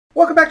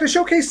Welcome back to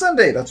Showcase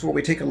Sunday. That's where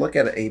we take a look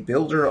at a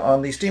builder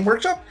on the Steam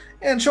Workshop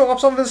and show off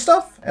some of his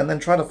stuff and then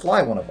try to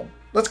fly one of them.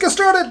 Let's get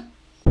started!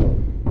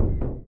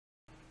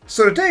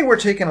 So today we're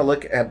taking a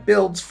look at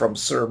builds from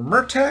Sir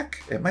Murtak.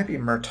 It might be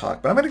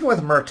Murtak, but I'm going to go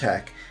with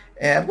Murtak.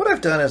 And what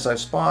I've done is I've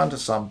spawned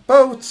some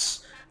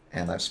boats,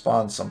 and I've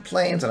spawned some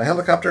planes and a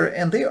helicopter,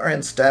 and they are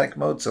in static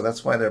mode, so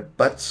that's why their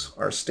butts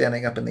are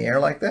standing up in the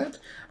air like that.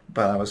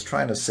 But I was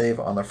trying to save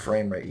on the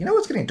frame rate. You know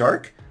what's getting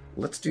dark?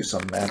 Let's do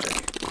some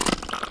magic.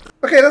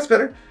 Okay, that's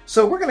better.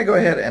 So we're going to go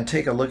ahead and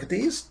take a look at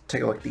these,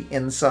 take a look at the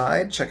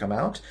inside, check them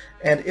out.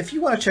 And if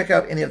you want to check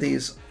out any of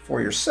these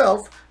for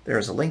yourself,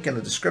 there's a link in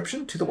the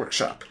description to the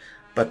workshop.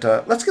 But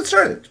let's get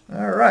started.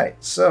 All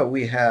right, so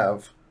we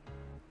have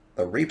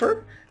the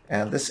Reaper,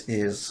 and this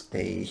is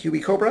a Huey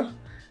Cobra,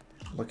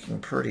 looking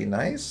pretty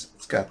nice.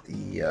 It's got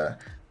the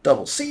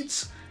double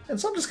seats, and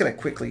so I'm just going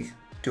to quickly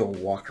do a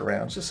walk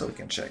around just so we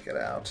can check it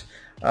out.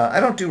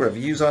 I don't do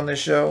reviews on this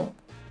show,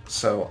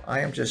 so I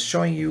am just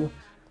showing you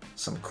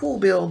some cool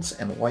builds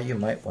and why you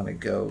might want to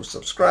go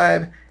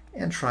subscribe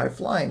and try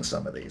flying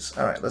some of these.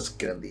 All right, let's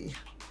get in the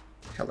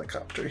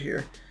helicopter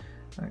here.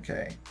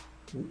 Okay,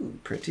 ooh,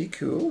 pretty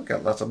cool.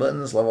 Got lots of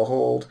buttons, level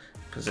hold,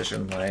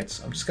 position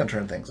lights. I'm just gonna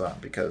turn things on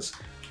because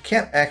you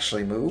can't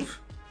actually move.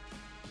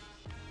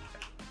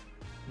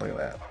 Look at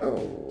that.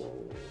 Oh,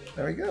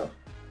 there we go.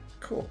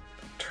 Cool.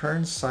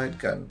 Turn side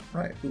gun.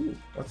 Right. Ooh,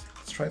 let's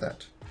try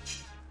that.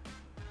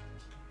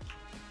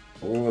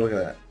 Ooh, look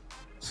at that.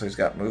 So he's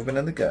got movement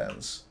in the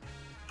guns.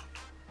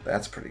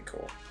 That's pretty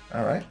cool.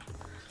 All right.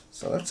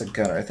 So that's a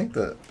gunner. I think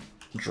the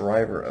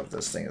driver of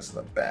this thing is in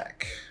the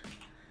back.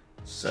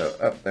 So,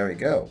 oh, there we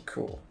go.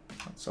 Cool.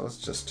 So let's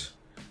just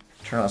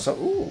turn on stuff.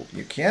 Ooh,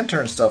 you can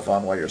turn stuff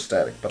on while you're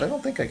static, but I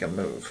don't think I can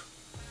move.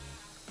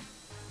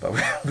 But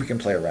we can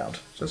play around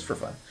just for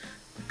fun.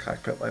 The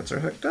cockpit lights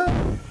are hooked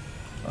up.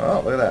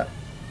 Oh, look at that.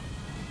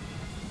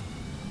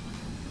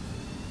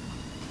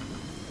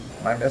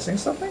 Am I missing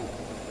something?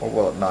 Or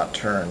will it not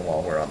turn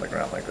while we're on the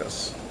ground like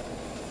this?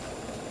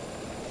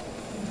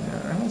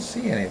 Yeah, I don't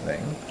see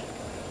anything.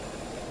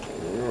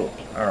 Ooh,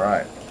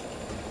 alright.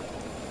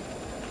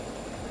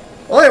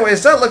 Well,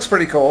 anyways, that looks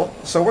pretty cool.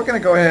 So we're going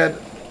to go ahead.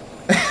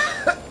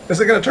 Is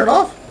it going to turn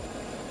off?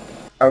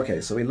 Okay,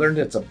 so we learned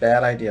it's a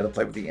bad idea to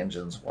play with the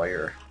engines while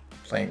you're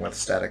playing with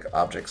static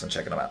objects and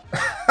checking them out.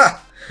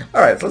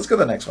 Alright, so let's go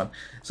to the next one.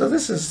 So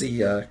this is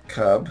the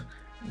Cub.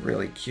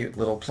 Really cute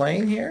little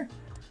plane here.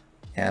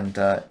 And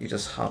you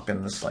just hop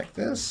in this like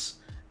this.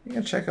 You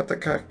can check out the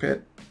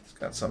cockpit. It's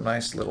got some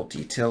nice little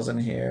details in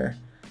here.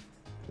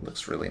 It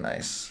looks really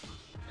nice.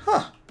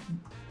 Huh.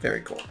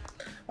 Very cool.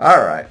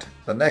 All right.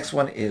 The next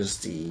one is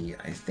the,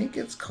 I think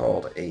it's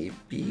called a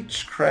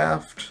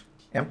Beechcraft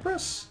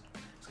Empress.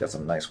 It's got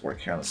some nice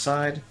work here on the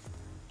side.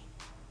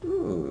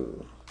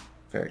 Ooh.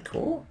 Very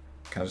cool.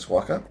 Can I just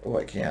walk up? Oh,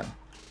 I can.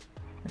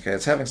 Okay,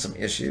 it's having some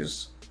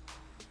issues.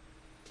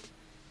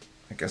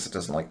 I guess it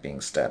doesn't like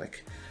being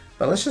static.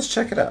 But let's just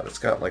check it out. It's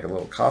got like a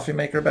little coffee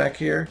maker back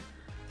here.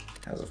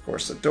 Has, of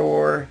course, a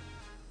door.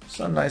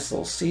 Some nice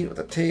little seat with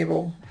a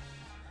table.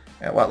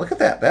 And wow, look at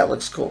that. That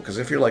looks cool. Because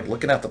if you're like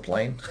looking at the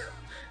plane,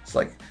 it's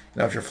like, you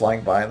know, if you're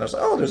flying by and there's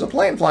a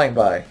plane flying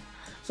by.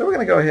 So we're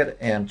going to go ahead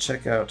and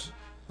check out.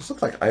 This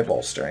looks like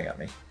eyeballs staring at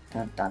me.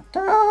 Dun, dun,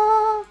 dun.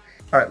 All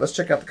right, let's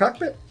check out the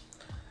cockpit.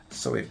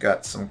 So we've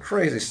got some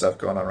crazy stuff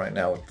going on right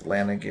now with the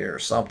landing gear.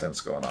 Something's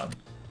going on.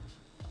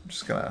 I'm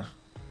just going to...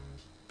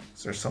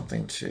 Is there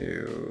something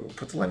to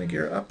put the landing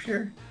gear up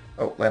here?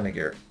 Oh, landing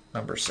gear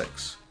number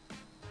 6.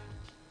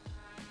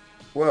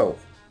 Whoa,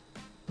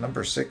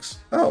 number 6.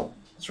 Oh,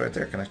 it's right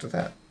there, connect with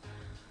that.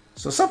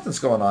 So something's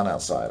going on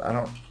outside. I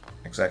don't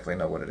exactly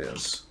know what it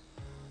is.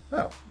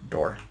 Oh,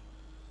 door.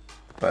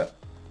 But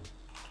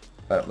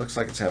it looks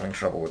like it's having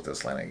trouble with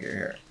this landing gear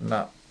here.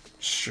 Not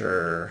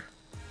sure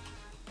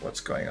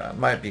what's going on.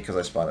 Might be because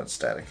I spawned it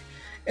static.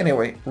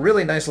 Anyway,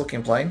 really nice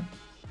looking plane.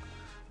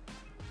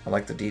 I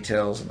like the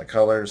details and the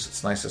colors.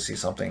 It's nice to see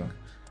something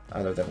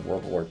other than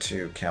World War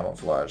II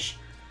camouflage.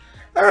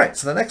 Alright,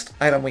 so the next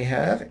item we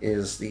have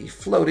is the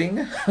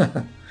floating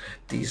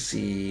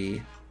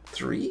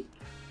DC-3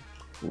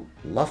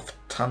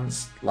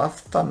 Lufthansa.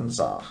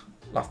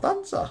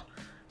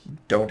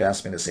 Don't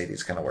ask me to say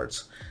these kind of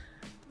words.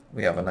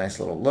 We have a nice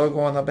little logo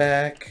on the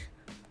back.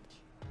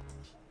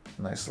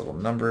 Nice little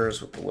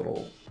numbers with the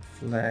little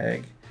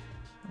flag.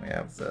 We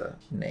have the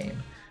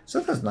name.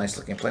 So that's a nice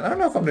looking plane. I don't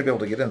know if I'm going to be able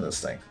to get in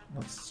this thing.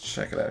 Let's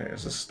check it out here.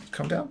 Does this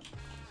come down?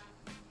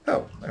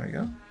 Oh, there we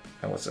go.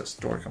 And what's this?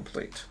 Door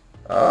complete.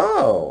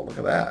 Oh, look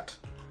at that.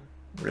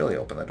 Really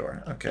open the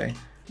door. Okay.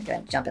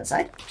 Okay, jump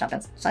inside, jump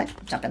inside,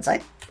 jump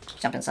inside,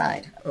 jump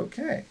inside.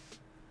 Okay.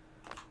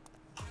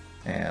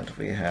 And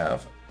we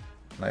have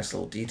nice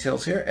little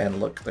details here. And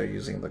look, they're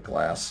using the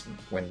glass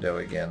window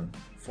again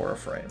for a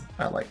frame.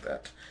 I like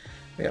that.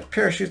 We have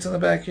parachutes in the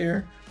back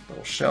here.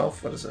 Little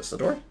shelf. What is this? The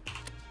door?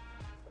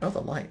 Oh,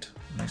 the light.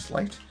 Nice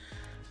light.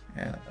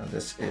 And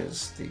this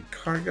is the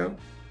cargo.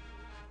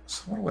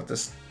 So I wonder what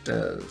this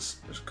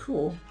does. It's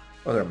cool.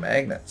 Oh, they're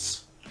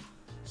magnets.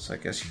 So I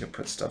guess you could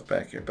put stuff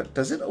back here. But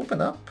does it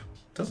open up?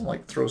 doesn't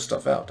like throw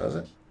stuff out, does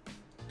it?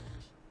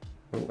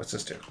 Ooh, what's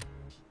this do?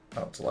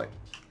 Oh, it's a light.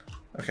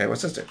 Okay,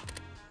 what's this do?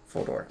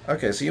 Full door.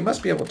 Okay, so you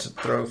must be able to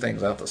throw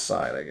things out the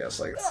side, I guess,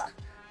 like,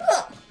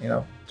 you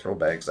know, throw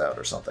bags out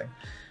or something.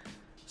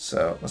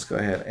 So let's go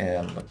ahead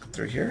and look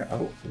through here.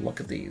 Oh,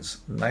 look at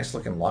these. Nice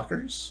looking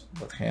lockers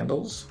with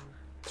handles,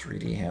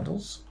 3D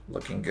handles,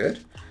 looking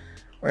good.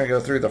 We're gonna go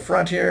through the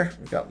front here.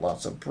 We've got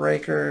lots of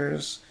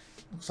breakers.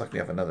 Looks like we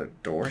have another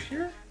door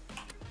here.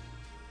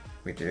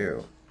 We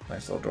do.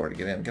 Nice little door to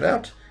get in and get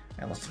out.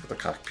 And let's look at the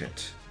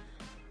cockpit.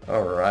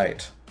 All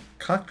right.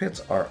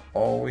 Cockpits are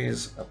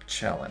always a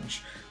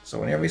challenge. So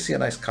whenever we see a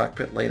nice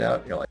cockpit laid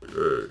out, you're like,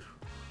 hey,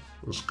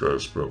 this guy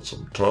spent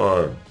some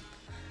time.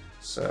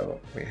 So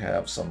we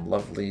have some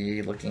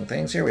lovely looking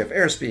things here. We have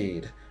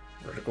airspeed,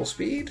 vertical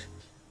speed,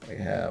 we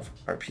have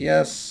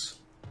RPS,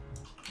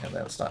 and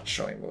then it's not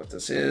showing me what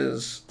this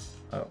is.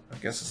 Oh, I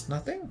guess it's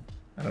nothing.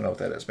 I don't know what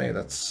that is. Maybe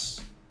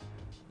that's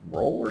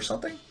roll or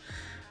something.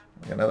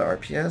 We got another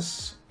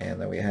RPS, and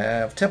then we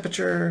have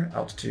temperature,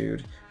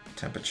 altitude,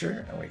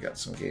 temperature, and we got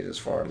some gauges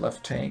for our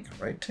left tank,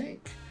 right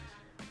tank.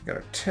 We got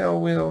our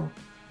tail wheel,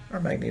 our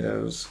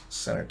magnetos,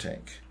 center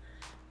tank,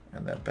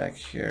 and then back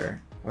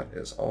here, what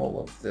is all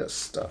of this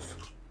stuff?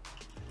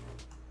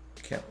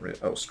 Can't read.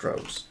 Oh,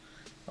 strobes.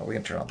 Oh, we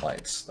can turn on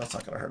lights. That's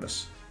not going to hurt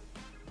us.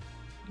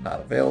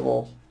 Not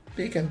available.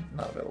 Beacon,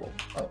 not available.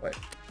 Oh, wait.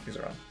 These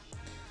are on.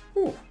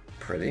 Ooh,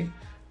 pretty.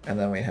 And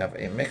then we have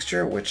a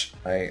mixture, which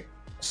I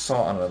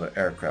saw on another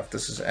aircraft.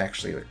 This is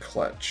actually the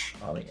clutch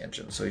on the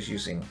engine. So he's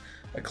using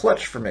a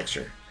clutch for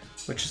mixture,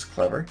 which is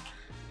clever.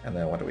 And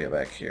then what do we have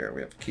back here?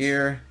 We have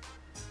gear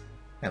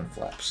and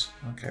flaps.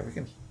 Okay, we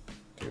can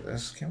do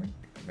this, can we?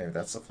 Maybe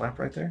that's the flap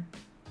right there?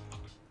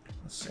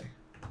 Let's see.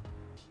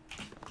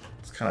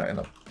 It's kind of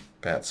in a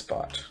bad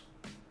spot.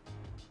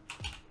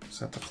 Is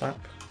that the flap?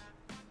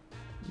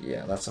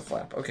 Yeah, that's a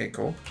flap. Okay,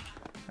 cool.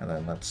 And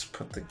then let's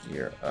put the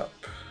gear up.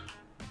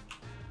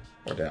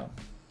 Or down.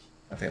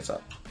 I think it's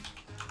up.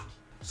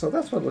 So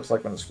that's what it looks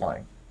like when it's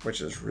flying, which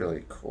is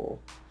really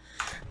cool.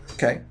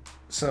 Okay,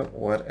 so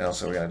what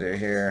else are we going to do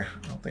here?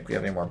 I don't think we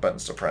have any more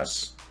buttons to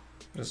press.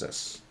 What is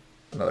this?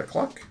 Another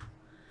clock?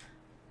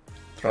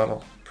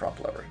 Throttle, prop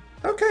lever.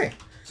 Okay,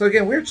 so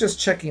again, we're just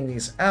checking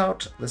these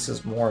out. This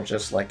is more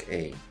just like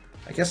a,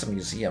 I guess, a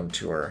museum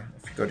tour.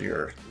 If you go to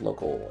your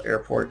local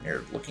airport and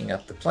you're looking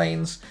at the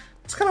planes,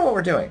 that's kind of what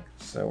we're doing.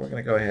 So we're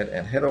going to go ahead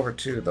and head over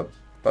to the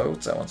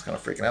boats. That one's kind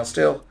of freaking out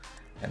still,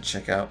 and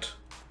check out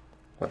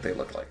what they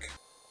look like.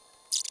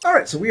 All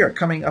right, so we are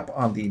coming up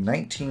on the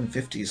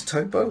 1950s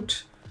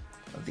tugboat,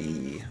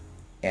 the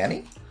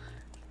Annie,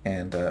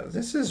 and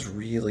this is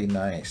really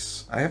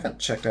nice. I haven't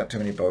checked out too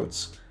many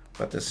boats,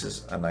 but this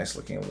is a nice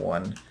looking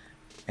one,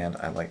 and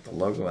I like the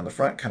logo in the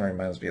front. Kind of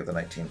reminds me of the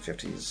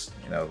 1950s,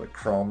 you know, the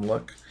chrome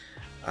look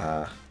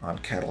on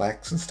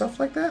Cadillacs and stuff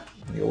like that,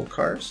 the old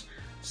cars.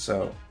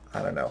 So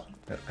I don't know,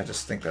 I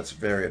just think that's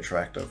very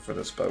attractive for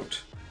this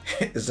boat.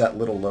 Is that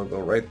little logo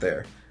right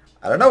there?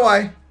 I don't know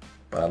why,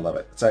 but I love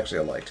it. It's actually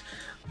a light.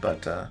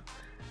 But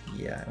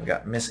yeah, we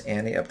got Miss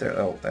Annie up there.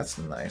 Oh, that's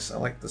nice. I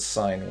like the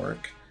sign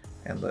work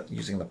and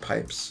using the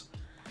pipes.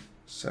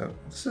 So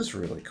this is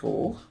really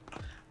cool.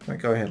 I'm going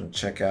to go ahead and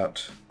check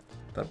out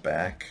the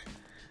back.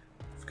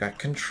 We've got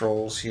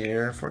controls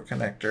here for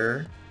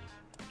connector.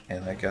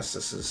 And I guess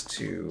this is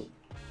to,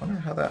 I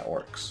wonder how that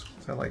works.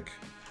 Is that like,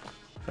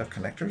 have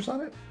connectors on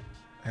it?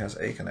 It has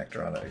a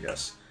connector on it, I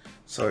guess.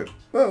 So,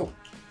 whoa,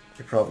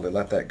 you probably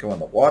let that go in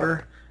the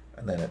water,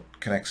 and then it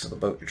connects to the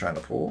boat you're trying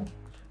to pull,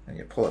 and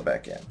you pull it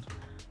back in.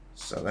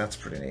 So that's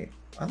pretty neat.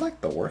 I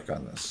like the work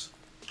on this.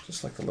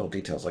 Just like the little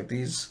details, like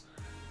these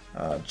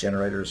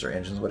generators or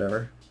engines,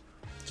 whatever.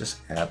 Just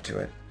add to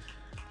it.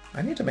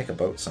 I need to make a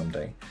boat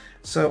someday.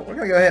 So we're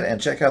going to go ahead and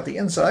check out the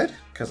inside,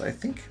 because I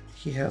think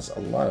he has a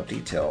lot of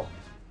detail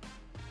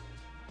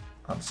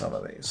on some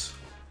of these.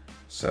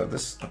 So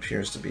this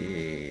appears to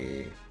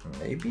be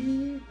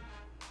maybe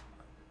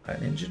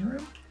an engine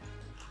room.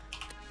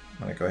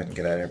 I'm going to go ahead and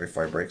get out of here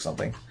before I break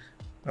something.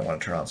 I want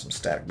to turn on some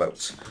static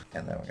boats.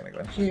 And then we're going to go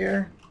in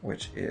here,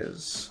 which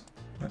is,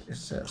 what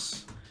is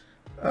this?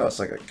 Oh, it's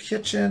like a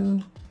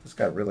kitchen. This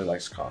guy really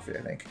likes coffee,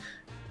 I think.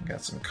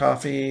 Got some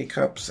coffee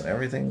cups and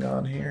everything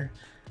on here.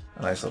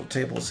 A nice little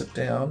table to sit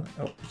down.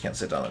 Oh, you can't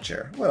sit down on a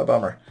chair. What a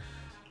bummer.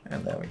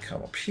 And then we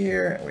come up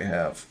here and we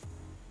have,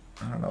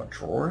 I don't know,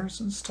 drawers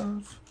and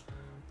stuff.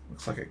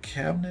 Looks like a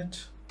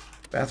cabinet.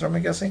 Bathroom,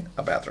 I'm guessing?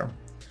 A bathroom.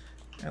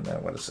 And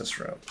then what is this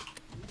room?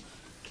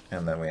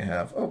 And then we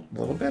have, oh, a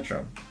little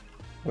bedroom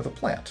with a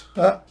plant.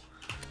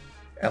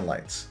 And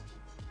lights.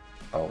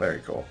 Oh, very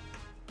cool.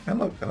 And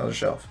look, another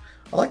shelf.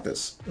 I like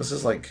this. This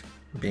is like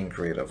being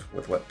creative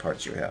with what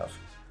parts you have.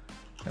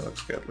 It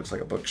looks good. Looks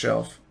like a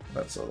bookshelf.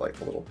 That's like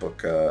a little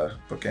book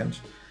bookend.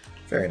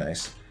 Very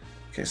nice.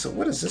 Okay, so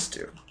what does this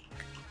do?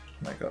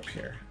 I might go up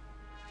here.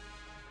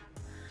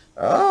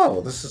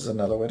 Oh, this is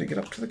another way to get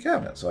up to the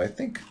cabinet. So I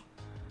think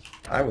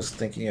I was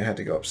thinking you had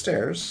to go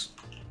upstairs,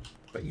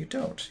 but you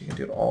don't. You can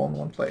do it all in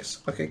one place.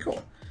 Okay,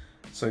 cool.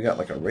 So we got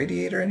like a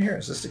radiator in here.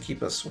 Is this to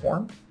keep us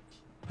warm?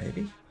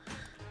 Maybe.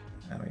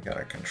 And we got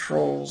our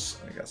controls.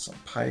 We got some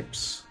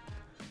pipes.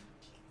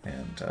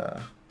 And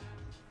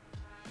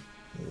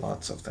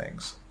lots of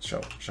things.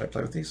 Should I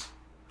play with these?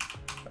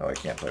 Oh, I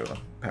can't play with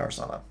them. Power's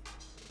not on.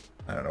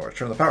 I don't know where to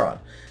turn the power on.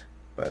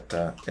 But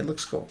it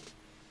looks cool.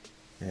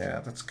 Yeah,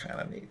 that's kind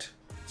of neat.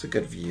 It's a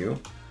good view.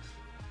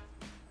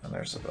 And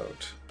there's a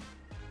boat.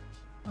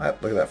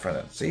 Look at that front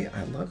end. See,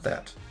 I love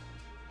that.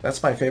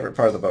 That's my favorite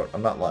part of the boat.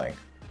 I'm not lying.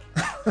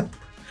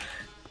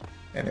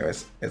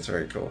 Anyways, it's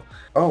very cool.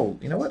 Oh,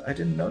 you know what? I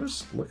didn't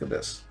notice. Look at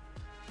this.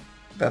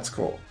 That's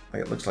cool.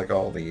 Like, it looks like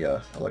all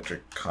the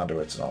electric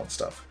conduits and all that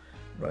stuff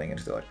running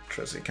into the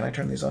electricity. Can I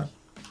turn these on?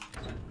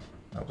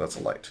 Oh, that's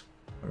a light.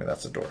 I mean,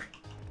 that's a door.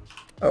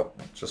 Oh,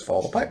 just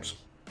follow the pipes.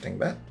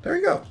 Dingbat. There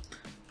you go.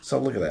 So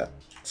look at that.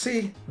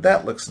 See,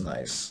 that looks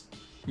nice.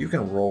 You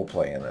can role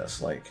play in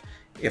this. Like,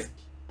 if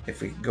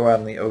we go out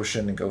in the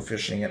ocean and go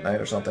fishing at night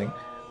or something,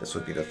 this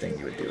would be the thing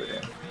you would do it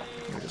in.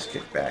 You would just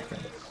kick back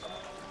and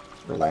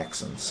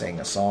relax and sing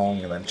a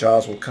song, and then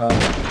Jaws will come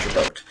and eat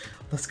your boat.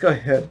 Let's go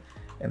ahead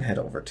and head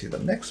over to the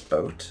next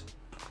boat.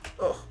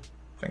 Oh,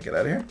 can I get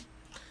out of here?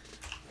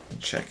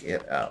 And check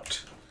it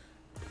out.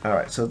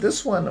 Alright, so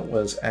this one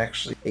was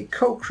actually a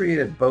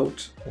co-created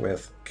boat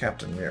with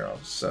Captain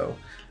Mirones. So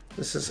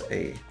this is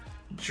a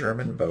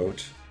German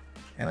boat,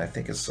 and I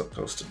think it's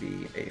supposed to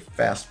be a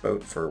fast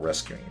boat for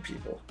rescuing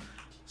people.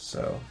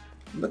 So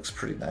it looks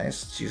pretty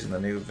nice. It's using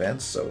the new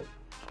vents, so it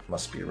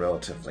must be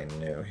relatively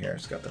new here.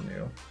 It's got the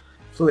new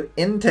fluid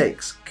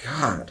intakes.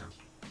 God,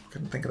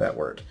 couldn't think of that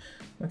word.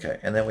 Okay,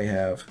 and then we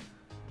have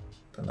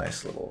the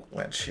nice little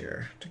winch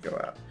here to go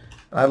out.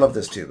 And I love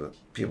this too. The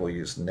people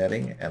use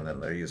netting, and then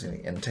they're using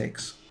the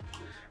intakes.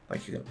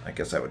 Like you can, I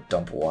guess I would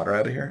dump water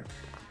out of here.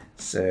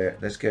 So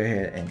let's go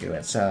ahead and go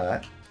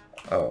inside.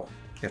 Oh,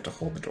 you have to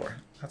hold the door.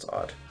 That's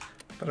odd,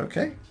 but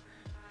okay.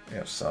 We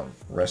have some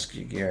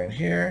rescue gear in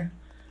here.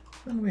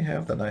 Then we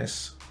have the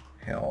nice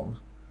helm.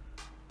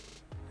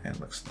 And it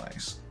looks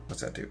nice.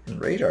 What's that do? And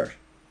radar.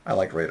 I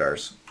like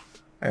radars.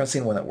 I haven't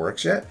seen one that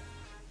works yet.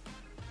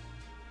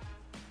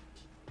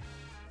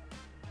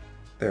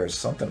 There's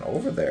something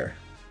over there.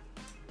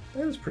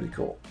 That is pretty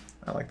cool.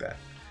 I like that.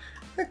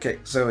 Okay,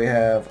 so we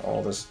have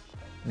all this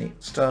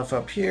neat stuff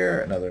up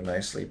here. Another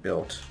nicely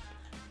built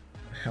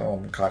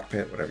helm,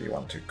 cockpit, whatever you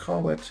want to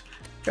call it.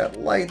 Got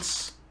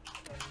lights.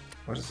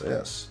 What is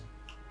this?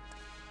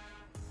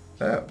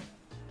 Oh,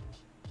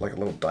 like a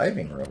little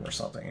diving room or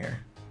something here.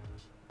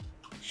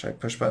 Should I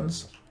push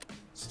buttons?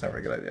 It's never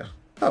a good idea.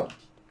 Oh.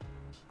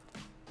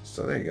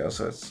 So there you go.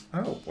 So it's...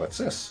 Oh, what's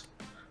this?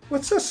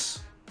 What's this?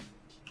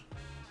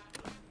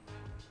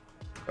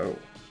 Oh.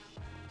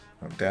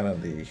 I'm down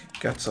in the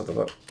guts of the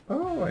boat.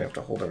 Oh, I have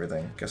to hold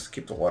everything. Guess to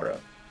keep the water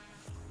up.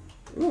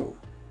 Ooh.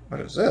 What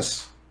is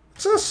this?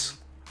 What's this?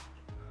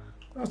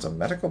 Oh, it's a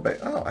medical bay.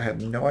 Oh, I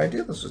had no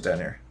idea this was down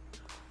here.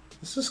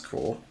 This is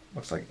cool.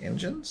 Looks like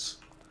engines.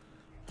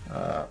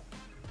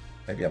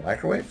 Maybe a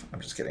microwave? I'm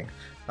just kidding.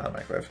 Not a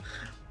microwave.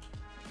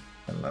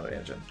 Another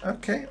engine.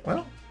 Okay,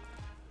 well.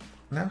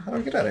 Now, how do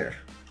we get out of here?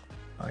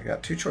 I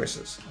got two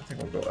choices. I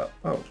think we'll go up.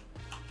 Oh.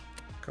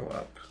 Go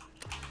up.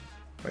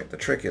 Wait, the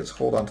trick is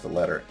hold on to the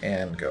ladder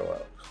and go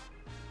up.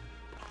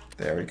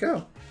 There we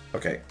go.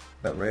 Okay,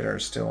 that radar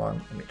is still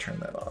on. Let me turn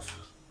that off.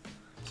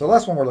 So the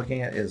last one we're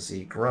looking at is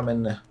the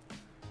Grumman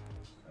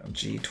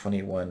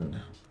G21.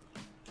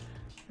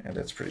 And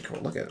it's pretty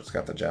cool. Look at it. It's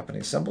got the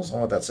Japanese symbols. I don't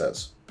know what that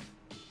says.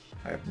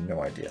 I have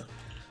no idea.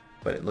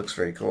 But it looks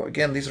very cool.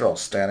 Again, these are all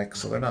static,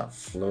 so they're not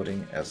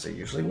floating as they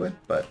usually would,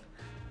 but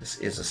this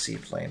is a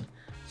seaplane.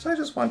 So I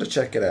just wanted to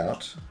check it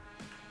out.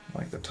 I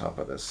like the top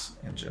of this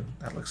engine.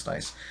 That looks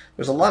nice.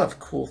 There's a lot of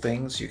cool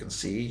things you can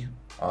see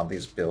on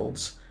these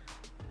builds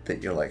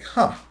that you're like,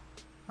 huh,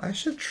 I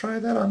should try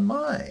that on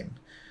mine.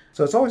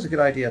 So it's always a good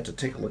idea to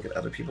take a look at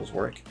other people's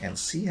work and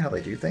see how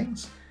they do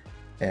things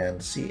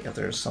and see if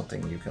there's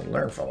something you can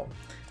learn from them.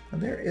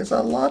 And there is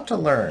a lot to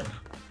learn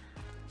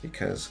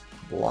because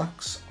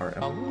blocks are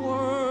a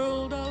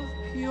world of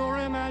pure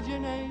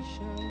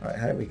imagination. All right,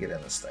 how do we get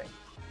in this thing?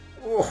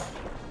 Oh,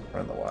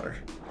 we're in the water.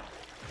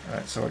 All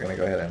right, so we're gonna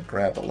go ahead and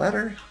grab the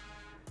ladder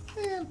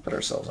and put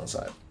ourselves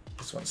inside.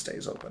 This one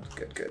stays open.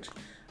 Good, good.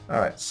 All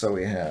right, so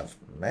we have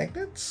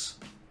magnets.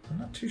 I'm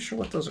not too sure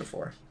what those are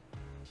for.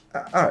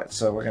 All right,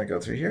 so we're gonna go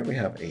through here. We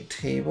have a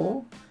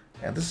table,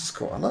 and this is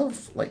cool. I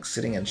love like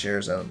sitting in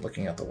chairs and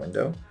looking out the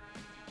window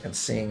and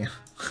seeing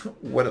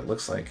what it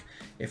looks like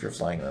if you're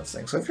flying this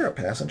thing. So if you're a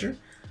passenger,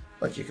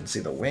 like you can see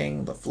the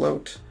wing, the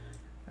float,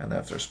 and then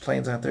if there's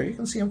planes out there, you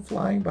can see them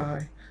flying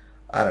by.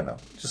 I don't know.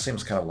 It just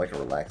seems kind of like a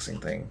relaxing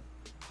thing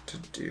to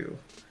do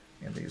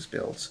in these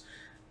builds.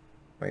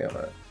 We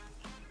have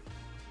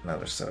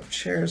another set of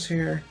chairs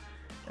here,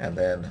 and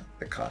then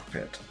the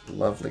cockpit.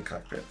 Lovely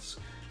cockpits.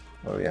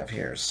 What do we have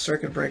here?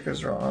 Circuit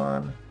breakers are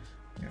on.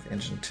 We have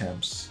engine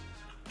temps.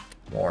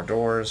 More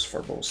doors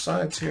for both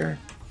sides here.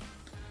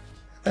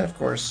 And of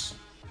course,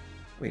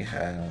 we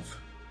have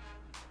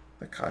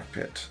the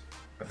cockpit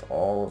with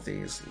all of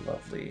these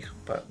lovely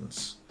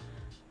buttons.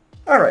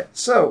 All right,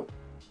 so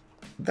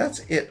that's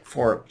it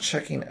for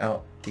checking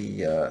out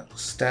the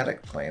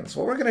static planes.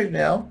 What we're going to do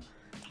now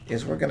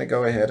is we're going to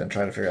go ahead and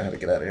try to figure out how to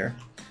get out of here.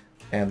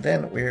 And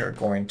then we are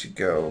going to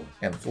go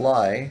and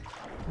fly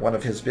one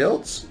of his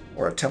builds,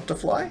 or attempt to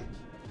fly.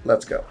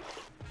 Let's go.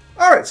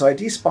 Alright, so I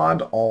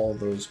despawned all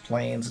those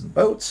planes and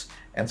boats.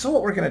 And so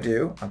what we're going to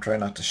do, I'm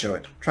trying not to show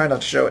it. Try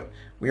not to show it.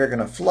 We are going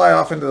to fly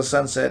off into the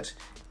sunset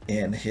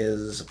in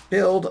his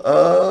build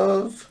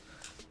of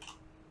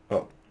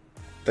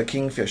the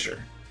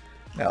Kingfisher.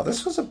 Now,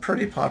 this was a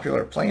pretty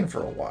popular plane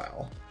for a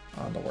while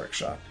on the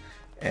workshop,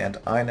 and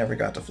I never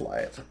got to fly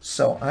it.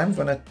 So I'm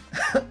going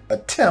to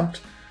attempt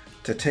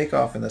to take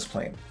off in this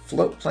plane.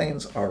 Float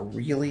planes are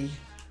really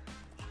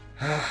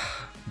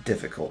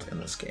difficult in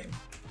this game.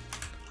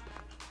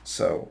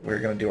 So we're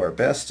going to do our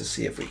best to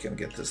see if we can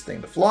get this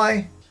thing to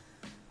fly.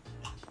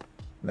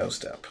 No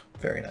step.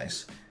 Very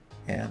nice.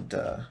 And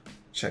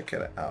check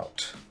it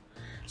out.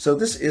 So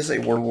this is a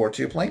World War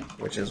II plane,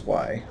 which is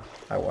why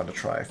I want to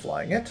try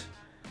flying it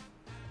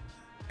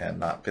and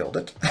not build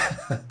it.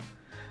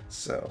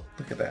 So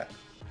look at that.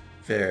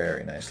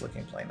 Very nice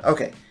looking plane.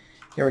 Okay,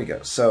 here we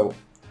go. So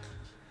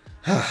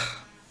I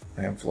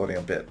am floating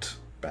a bit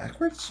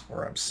backwards,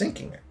 or I'm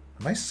sinking.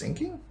 Am I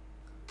sinking?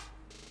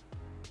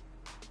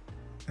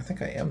 I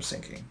think I am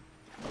sinking.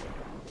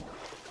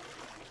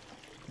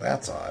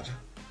 That's odd.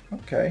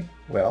 Okay,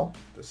 well,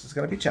 this is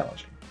going to be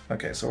challenging.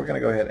 Okay, so we're going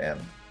to go ahead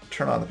and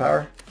turn on the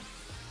power.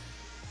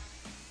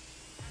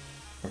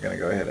 We're going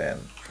to go ahead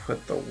and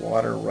put the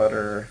water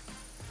rudder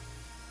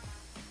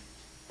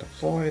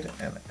deployed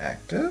and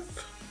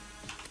active.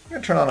 We're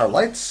going to turn on our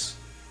lights.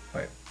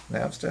 Wait,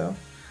 nav's down.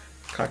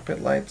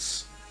 Cockpit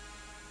lights.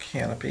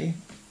 Canopy.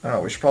 I don't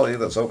know, we should probably leave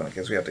those open in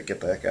case we have to get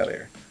the heck out of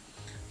here.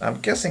 I'm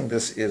guessing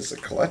this is a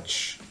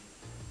clutch.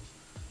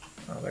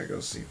 Oh, there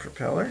goes the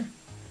propeller. I'm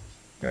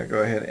going to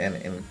go ahead and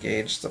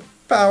engage the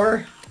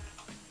power.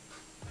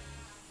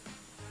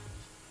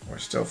 We're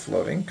still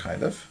floating,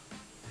 kind of.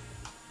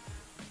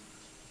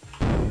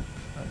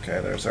 Okay,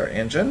 there's our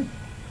engine.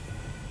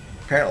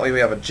 Apparently we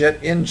have a jet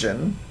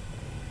engine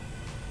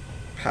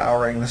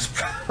powering this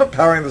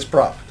powering this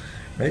prop.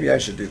 Maybe I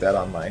should do that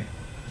on my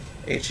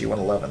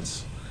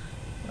HE-111s.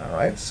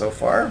 Alright, so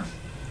far,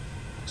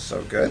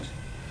 so good.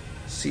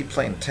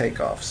 Seaplane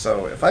takeoff.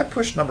 So if I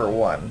push number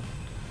 1,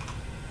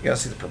 you're going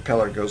to see the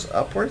propeller goes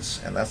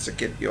upwards, and that's to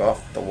get you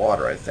off the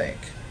water, I think.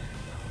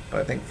 But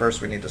I think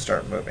first we need to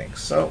start moving.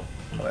 So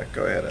I'm going to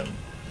go ahead and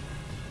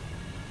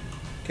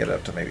get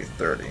up to maybe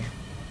 30.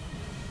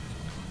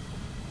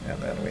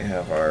 And then we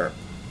have our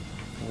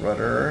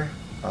rudder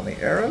on the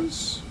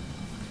arrows.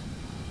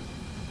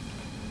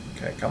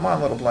 Okay, come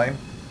on, little plane.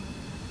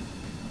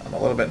 I'm a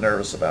little bit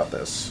nervous about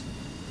this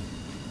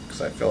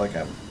because I feel like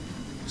I'm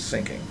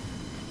sinking.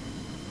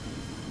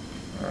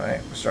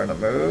 Alright, we're starting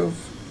to move.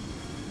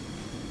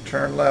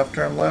 Turn left,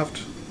 turn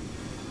left.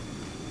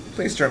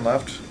 Please turn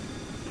left.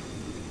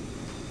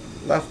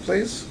 Left,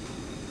 please.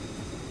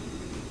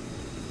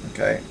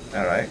 Okay,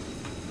 alright.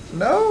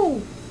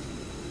 No!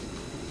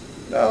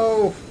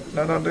 No!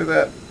 No, don't do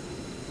that.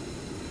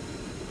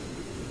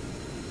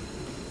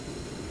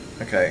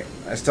 Okay,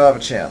 I still have a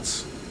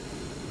chance.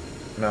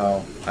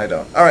 No, I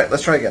don't. Alright,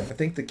 let's try again. I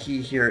think the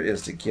key here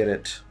is to get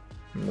it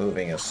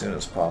moving as soon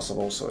as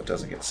possible so it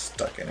doesn't get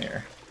stuck in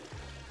here.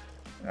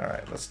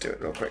 Alright, let's do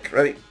it real quick.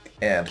 Ready?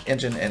 And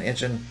engine and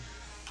engine.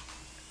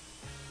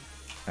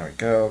 There we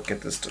go.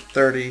 Get this to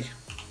 30.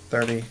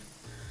 30.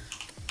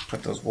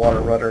 Put those water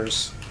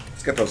rudders.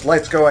 Let's get those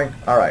lights going.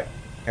 Alright,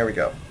 here we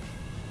go.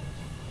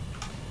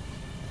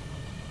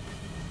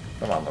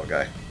 Come on, little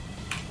guy.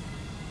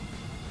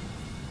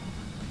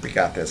 We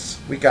got this.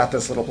 We got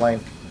this, little plane.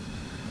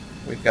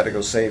 We've got to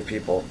go save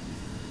people.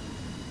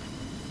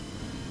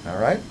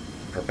 Alright.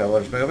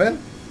 Propeller's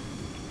moving.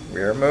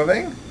 We're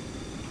moving.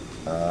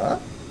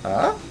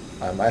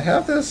 I might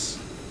have this.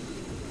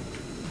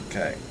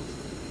 Okay.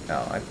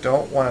 Now, I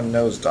don't want to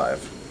nosedive.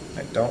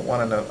 I don't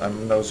want to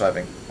I'm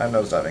nosediving. I'm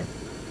nosediving.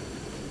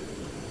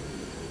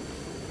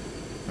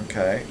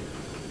 Okay.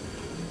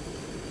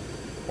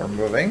 We're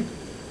moving.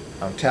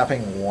 I'm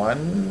tapping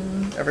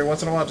 1 every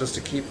once in a while just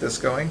to keep this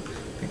going. I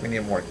think we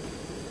need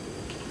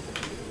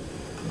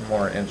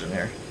more engine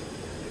here.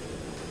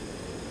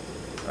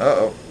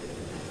 Uh-oh.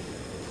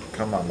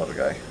 Come on, little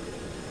guy.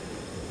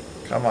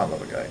 Come on,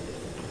 little guy.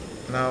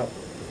 No,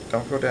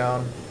 don't go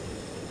down.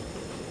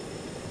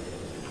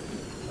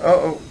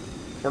 Uh-oh.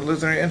 We're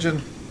losing our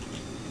engine.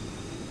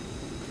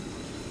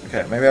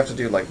 Okay, maybe I have to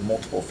do like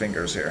multiple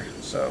fingers here.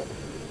 So,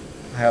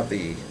 I have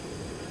the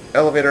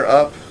elevator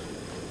up.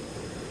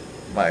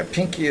 My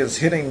pinky is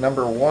hitting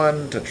number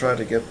 1 to try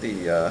to get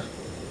the,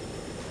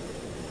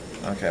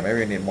 okay, maybe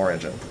we need more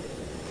engine.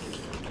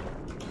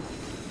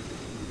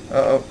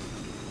 Uh-oh.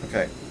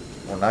 Okay.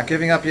 We're not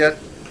giving up yet.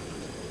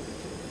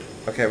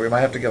 Okay, we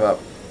might have to give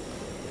up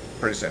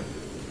pretty soon.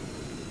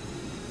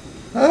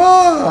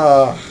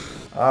 Ah!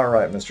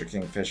 Alright, Mr.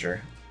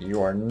 Kingfisher.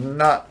 You are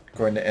not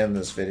going to end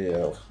this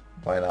video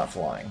by not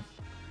flying.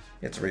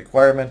 It's a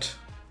requirement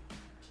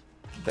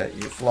that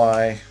you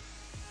fly.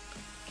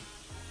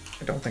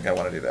 I don't think I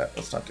want to do that.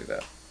 Let's not do that.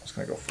 I'm just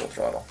going to go full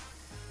throttle.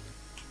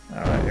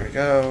 Alright, here we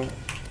go.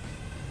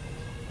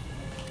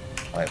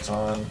 Lights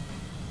on.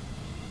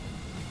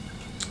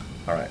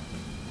 Alright.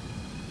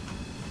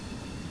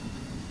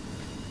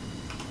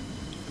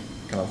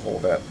 Gonna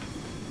hold that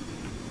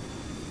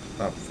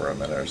up for a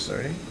minute or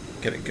so.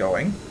 Get it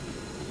going.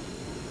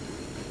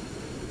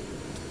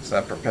 So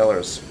that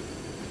propeller's...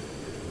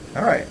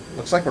 Alright,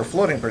 looks like we're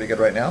floating pretty good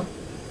right now.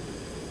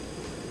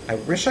 I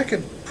wish I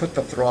could put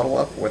the throttle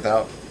up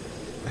without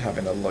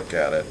having to look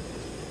at it.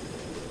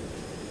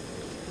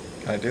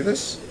 Can I do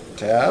this?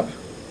 Tab.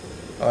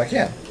 Oh, I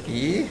can.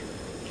 E.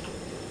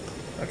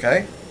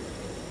 Okay.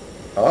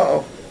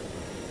 Uh-oh.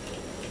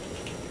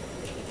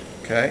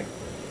 Okay.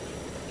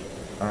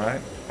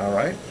 Alright,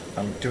 alright.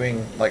 I'm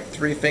doing like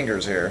 3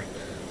 fingers here.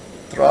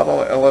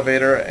 Throttle,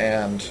 elevator,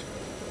 and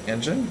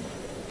engine.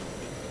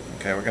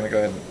 Okay, we're going to go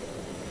ahead and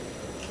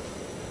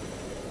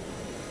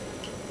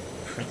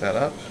put that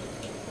up.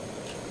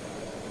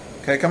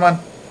 Okay, come on.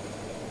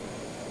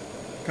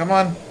 Come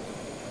on.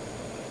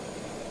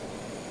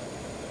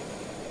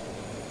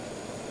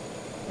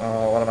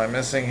 Oh, what am I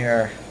missing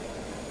here?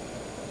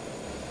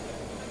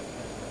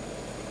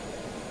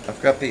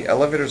 I've got the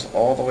elevators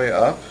all the way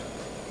up.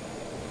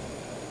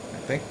 I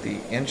think the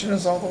engine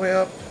is all the way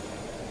up.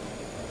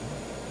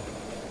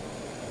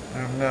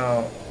 Oh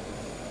no.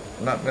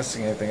 I'm not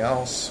missing anything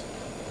else.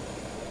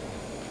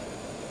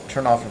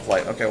 Turn off in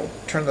flight. Okay, we'll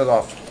turn that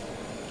off.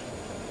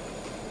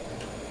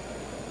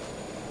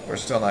 We're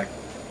still not...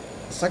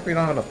 It's like we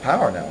don't have enough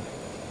power now.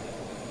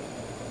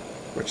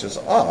 Which is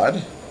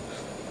odd.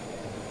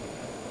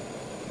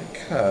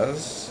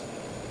 Because...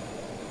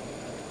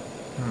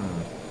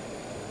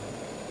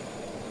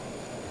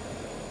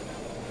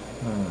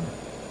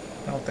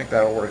 I don't think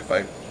that'll work if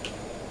I...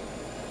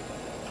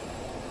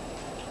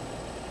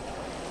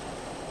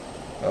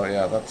 Oh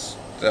yeah, that's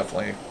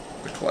definitely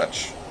the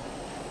clutch.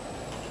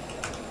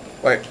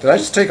 Wait, did I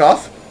just take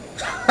off?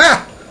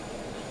 Ha!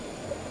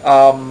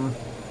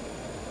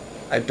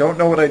 I don't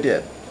know what I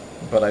did,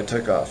 but I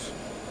took off.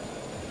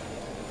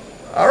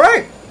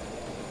 Alright!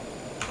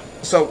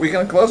 So we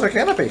can close our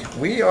canopy.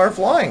 We are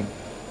flying.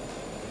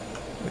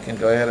 We can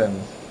go ahead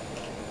and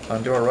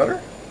undo our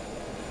rudder.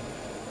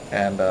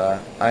 And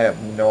I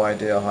have no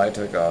idea how I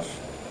took off.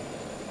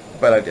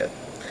 But I did.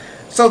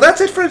 So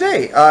that's it for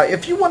today.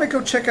 If you want to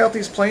go check out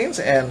these planes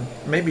and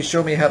maybe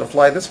show me how to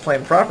fly this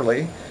plane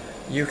properly,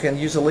 you can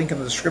use a link in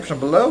the description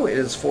below. It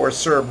is for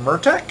Sir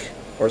Murtak,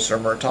 or Sir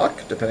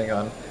Murtak, depending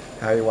on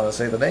how you want to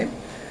say the name.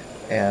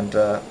 And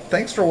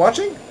thanks for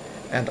watching,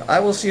 and I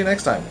will see you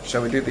next time.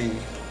 Shall we do the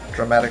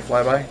dramatic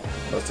flyby?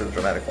 Let's do the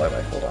dramatic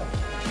flyby. Hold on.